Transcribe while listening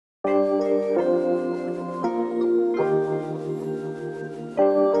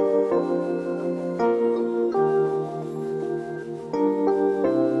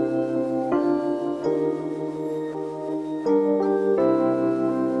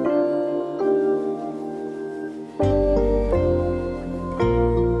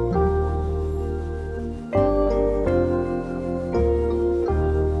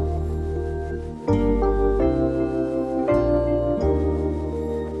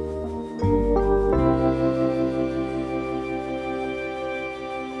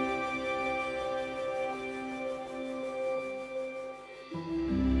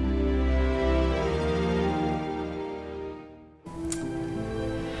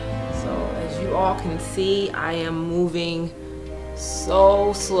You all can see I am moving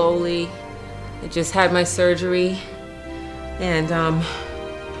so slowly. I just had my surgery and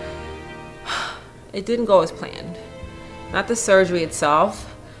it didn't go as planned. Not the surgery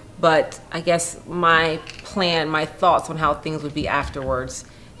itself, but I guess my plan, my thoughts on how things would be afterwards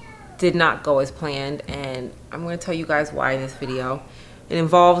did not go as planned, and I'm going to tell you guys why in this video. It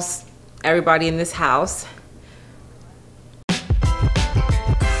involves everybody in this house.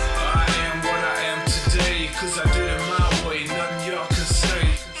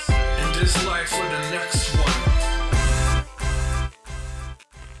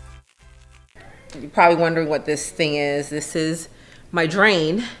 You're probably wondering what this thing is. This is my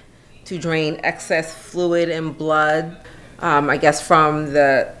drain to drain excess fluid and blood, I guess from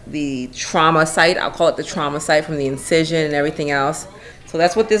the trauma site. I'll call it the trauma site, from the incision and everything else. So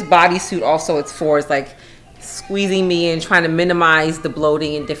that's what this bodysuit also it's for. It's like squeezing me and trying to minimize the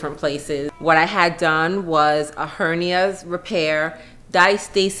bloating in different places. What I had done was a hernias repair,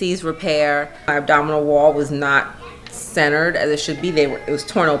 diastases repair. My abdominal wall was not centered as it should be. It was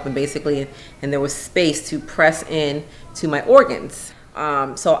torn open basically, and there was space to press in to my organs.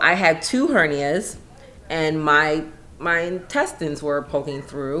 So I had 2 hernias, and my intestines were poking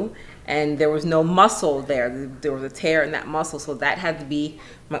through, and there was no muscle there. There was a tear in that muscle, so that had to be,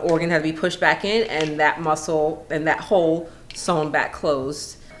 my organ had to be pushed back in, and that muscle and that hole sewn back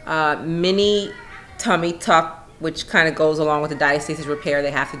closed. Mini tummy tuck, which kind of goes along with the diastasis repair.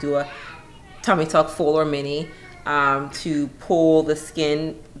 They have to do a tummy tuck, full or mini, to pull the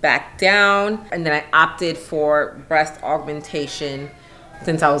skin back down. And then I opted for breast augmentation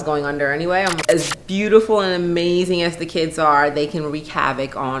since I was going under anyway. As beautiful and amazing as the kids are, they can wreak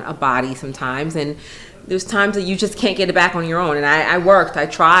havoc on a body sometimes, and there's times that you just can't get it back on your own. And I worked, I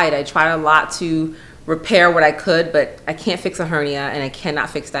tried a lot to repair what I could, but I can't fix a hernia and I cannot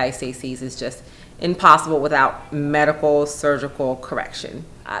fix diastases. It's just impossible without medical surgical correction.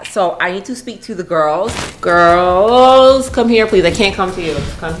 So I need to speak to the girls. Girls, come here please. I can't come to you.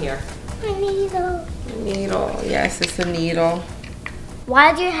 Come here. A needle. Needle, yes, it's a needle.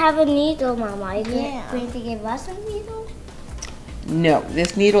 Why do you have a needle, Mama? Are you going to give us a needle? No,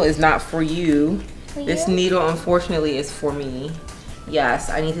 this needle is not for you. This needle, unfortunately, is for me. Yes,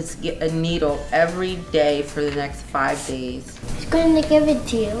 I need to get a needle every day for the next 5 days. Who's going to give it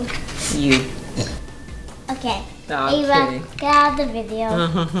to you? You. Okay. No, Ava, get out of the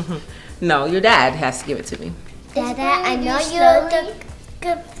video. No, your dad has to give it to me. Dada, I know you're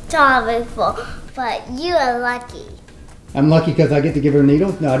the photographer, but you are lucky. I'm lucky because I get to give her a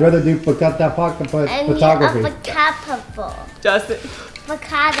needle? No, I'd rather do photography. And you're a photographer. Justin.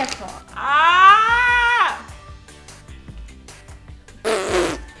 Photographer. Ah!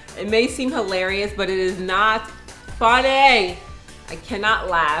 It may seem hilarious, but it is not funny. I cannot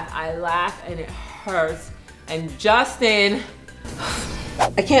laugh. I laugh and it hurts. And Justin,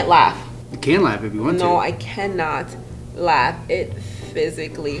 I can't laugh. You can laugh if you want to. No, I cannot laugh. It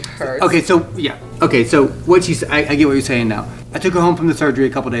physically hurts. Okay, so yeah. Okay, so what you I get what you're saying now. I took her home from the surgery a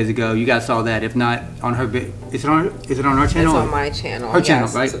couple days ago. You guys saw that. If not on her, is it on our channel? It's on my channel. Her channel,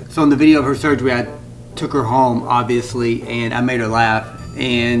 right? So in the video of her surgery, I took her home, obviously, and I made her laugh.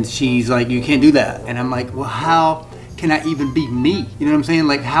 And she's like, "You can't do that." And I'm like, "Well, how can I even be me?" You know what I'm saying?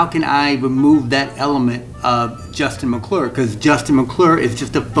 Like, how can I remove that element of Justin McClure? Because Justin McClure is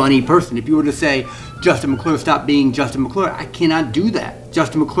just a funny person. If you were to say, Justin McClure, stop being Justin McClure, I cannot do that.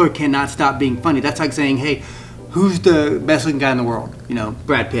 Justin McClure cannot stop being funny. That's like saying, hey, who's the best looking guy in the world? You know,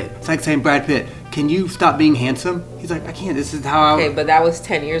 Brad Pitt. It's like saying, Brad Pitt, can you stop being handsome? He's like, I can't. This is how I... Okay, but that was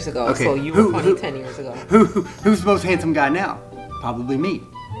 10 years ago, okay. So you were funny 10 years ago. Who's the most handsome guy now? Probably me.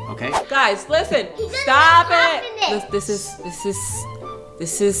 Okay? Guys, listen. Stop it.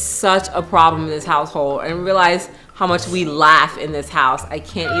 This is such a problem in this household, and realize how much we laugh in this house. I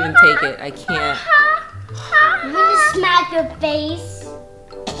can't even take it. I can't. I'm gonna smack your face.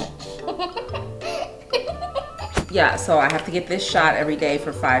 Yeah, so I have to get this shot every day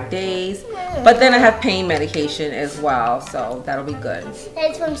for 5 days. But then I have pain medication as well, so that'll be good.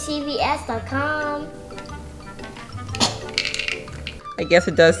 It's from CVS.com. I guess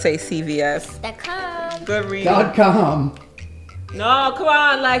it does say CVS. .com. Good reading. .com. No, come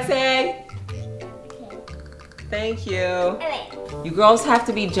on, Lexi. Thank you. Alright. You girls have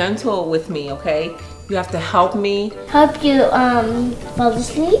to be gentle with me, okay? You have to help me. Help you fall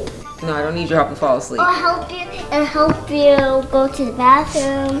asleep? No, I don't need your help to fall asleep. Or help you go to the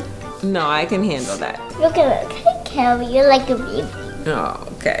bathroom. No, I can handle that. Look at it. Can I carry you like a baby? Oh,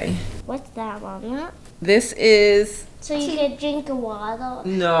 okay. What's that, Mama? This is... So you can drink the water?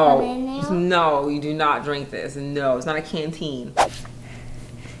 No, you do not drink this. No, it's not a canteen.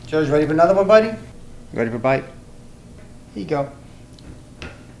 George, ready for another one, buddy? Ready for a bite? Here you go.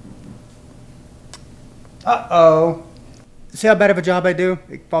 Uh-oh. See how bad of a job I do?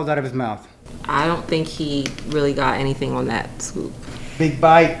 It falls out of his mouth. I don't think he really got anything on that scoop. Big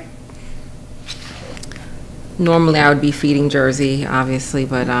bite. Normally I would be feeding Jersey, obviously,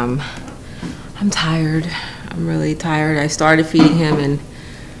 but I'm tired. I'm really tired. I started feeding him and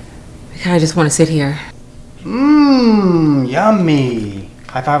I kind of just want to sit here. Mmm, yummy.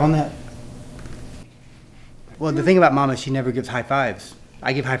 High five on that. Well, the thing about Mama, she never gives high fives.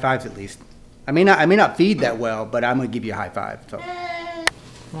 I give high fives at least. I may not feed that well, but I'm gonna give you a high five. So.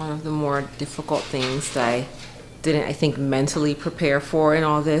 One of the more difficult things that I didn't, I think, mentally prepare for in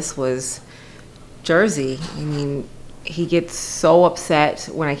all this was Jersey. I mean, he gets so upset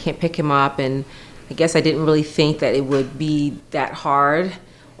when I can't pick him up, and I guess I didn't really think that it would be that hard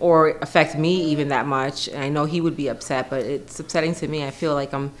or affect me even that much. And I know he would be upset, but it's upsetting to me. I feel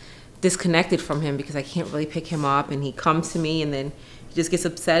like I'm disconnected from him because I can't really pick him up, and he comes to me and then he just gets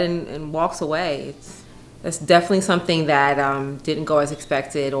upset and walks away. That's definitely something that didn't go as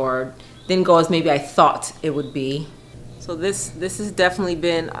expected or didn't go as maybe I thought it would be. So this has definitely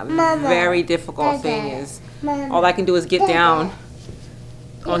been a very difficult thing. Is all I can do is get down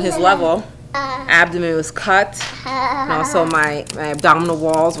on his level. Abdomen was cut, and also my abdominal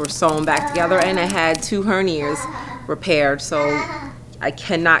walls were sewn back together, and I had 2 hernias repaired, so I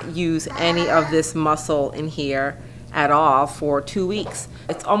cannot use any of this muscle in here at all for 2 weeks.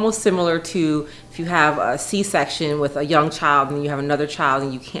 It's almost similar to if you have a C-section with a young child and you have another child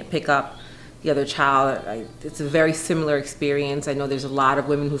and you can't pick up the other child. It's a very similar experience. I know there's a lot of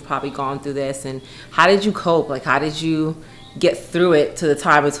women who've probably gone through this. And how did you cope? Like, how did you get through it to the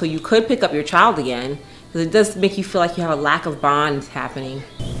time until you could pick up your child again? Because it does make you feel like you have a lack of bond happening.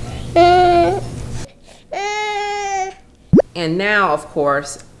 And now, of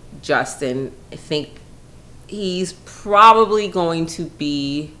course, Justin, I think he's probably going to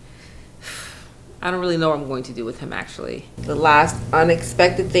be, I don't really know what I'm going to do with him, actually. The last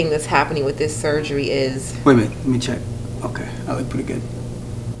unexpected thing that's happening with this surgery is... Wait a minute, let me check. Okay, I look pretty good.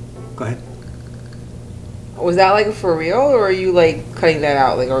 Go ahead. Was that like for real, or are you like cutting that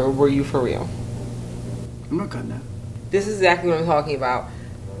out? Like, or were you for real? I'm not cutting that. This is exactly what I'm talking about.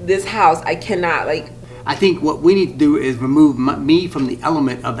 This house, I cannot, like... I think what we need to do is remove me from the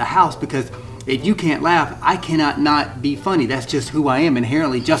element of the house, because if you can't laugh, I cannot not be funny. That's just who I am.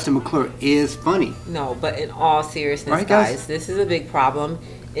 Inherently, Justin McClure is funny. No, but in all seriousness, right, guys, this is a big problem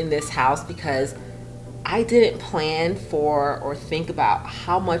in this house because I didn't plan for or think about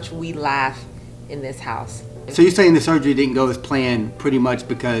how much we laugh in this house. So you're saying the surgery didn't go as planned pretty much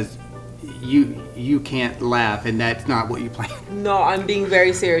because you can't laugh, and that's not what you planned? No, I'm being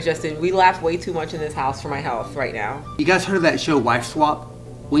very serious, Justin. We laugh way too much in this house for my health right now. You guys heard of that show, Wife Swap?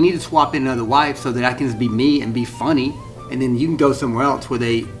 We need to swap in another wife so that I can just be me and be funny, and then you can go somewhere else where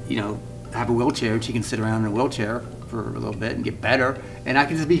they, have a wheelchair and she can sit around in a wheelchair for a little bit and get better, and I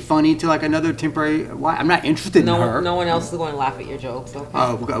can just be funny to like another temporary wife. I'm not interested in her. No one else is going to laugh at your jokes, okay?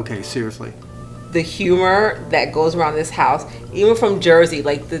 Oh, okay, seriously. The humor that goes around this house, even from Jersey,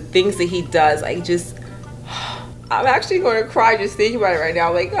 like the things that he does, I'm actually going to cry just thinking about it right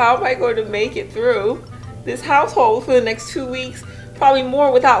now. Like, how am I going to make it through this household for the next 2 weeks? Probably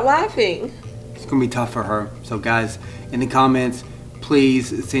more without laughing. It's gonna be tough for her. So guys, in the comments,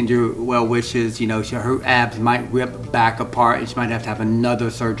 please send your well wishes. Her abs might rip back apart and she might have to have another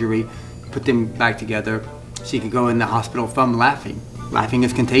surgery, put them back together. She could go in the hospital from laughing. Laughing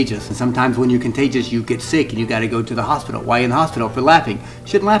is contagious, and sometimes when you're contagious, you get sick and you gotta go to the hospital. Why are you in the hospital? For laughing.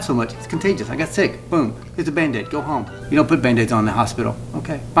 Shouldn't laugh so much. It's contagious. I got sick. Boom. Here's a Band-Aid. Go home. You don't put Band-Aids on in the hospital.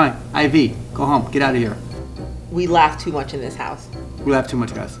 Okay, fine. IV. Go home. Get out of here. We laugh too much in this house. We laugh too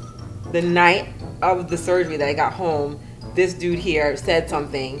much, guys. The night of the surgery that I got home, this dude here said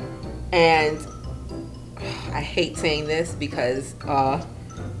something, and I hate saying this because,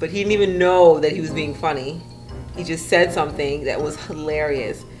 but he didn't even know that he was being funny. He just said something that was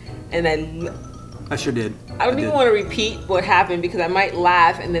hilarious, and I sure did. I don't even want to repeat what happened because I might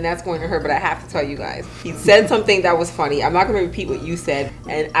laugh and then that's going to hurt, but I have to tell you guys. He said something that was funny. I'm not going to repeat what you said.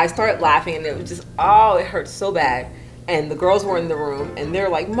 And I started laughing and it was just, oh, it hurt so bad. And the girls were in the room and they're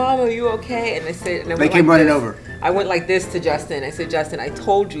like, Mom, are you okay? And I said, and they came running over. I went like this to Justin. I said, Justin, I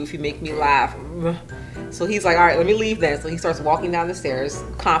told you if you make me laugh. So he's like, all right, let me leave then. So he starts walking down the stairs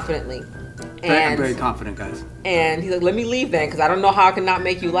confidently. I'm very confident, guys. And he's like, let me leave then, because I don't know how I can not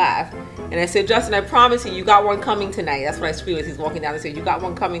make you laugh. And I said, Justin, I promise you, you got one coming tonight. That's what I screamed as he's walking down the stairs. You got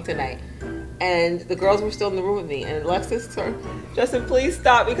one coming tonight. And the girls were still in the room with me. And Alexis turned, Justin, please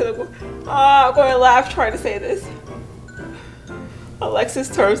stop, because I'm going to laugh trying to say this.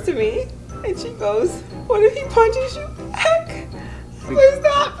 Alexis turns to me, and she goes, what if he punches you back? Please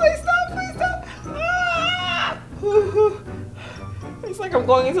stop, please stop, please stop. Ah! It's like I'm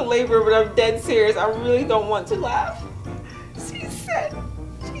going into labor, but I'm dead serious. I really don't want to laugh. She said,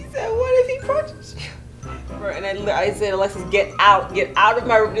 what if he punches you? And I said, Alexis, get out of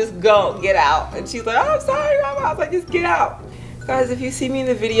my room, just go, get out. And she's like, oh, I'm sorry, Mama. I was like, just get out. Guys, if you see me in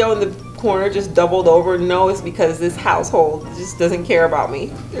the video in the corner just doubled over, no, it's because this household just doesn't care about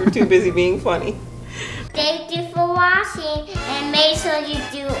me. They're too busy being funny. Thank you for watching and make sure you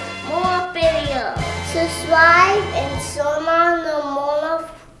do more videos. Subscribe and turn on the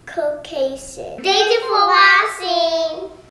notification. Thank you for watching.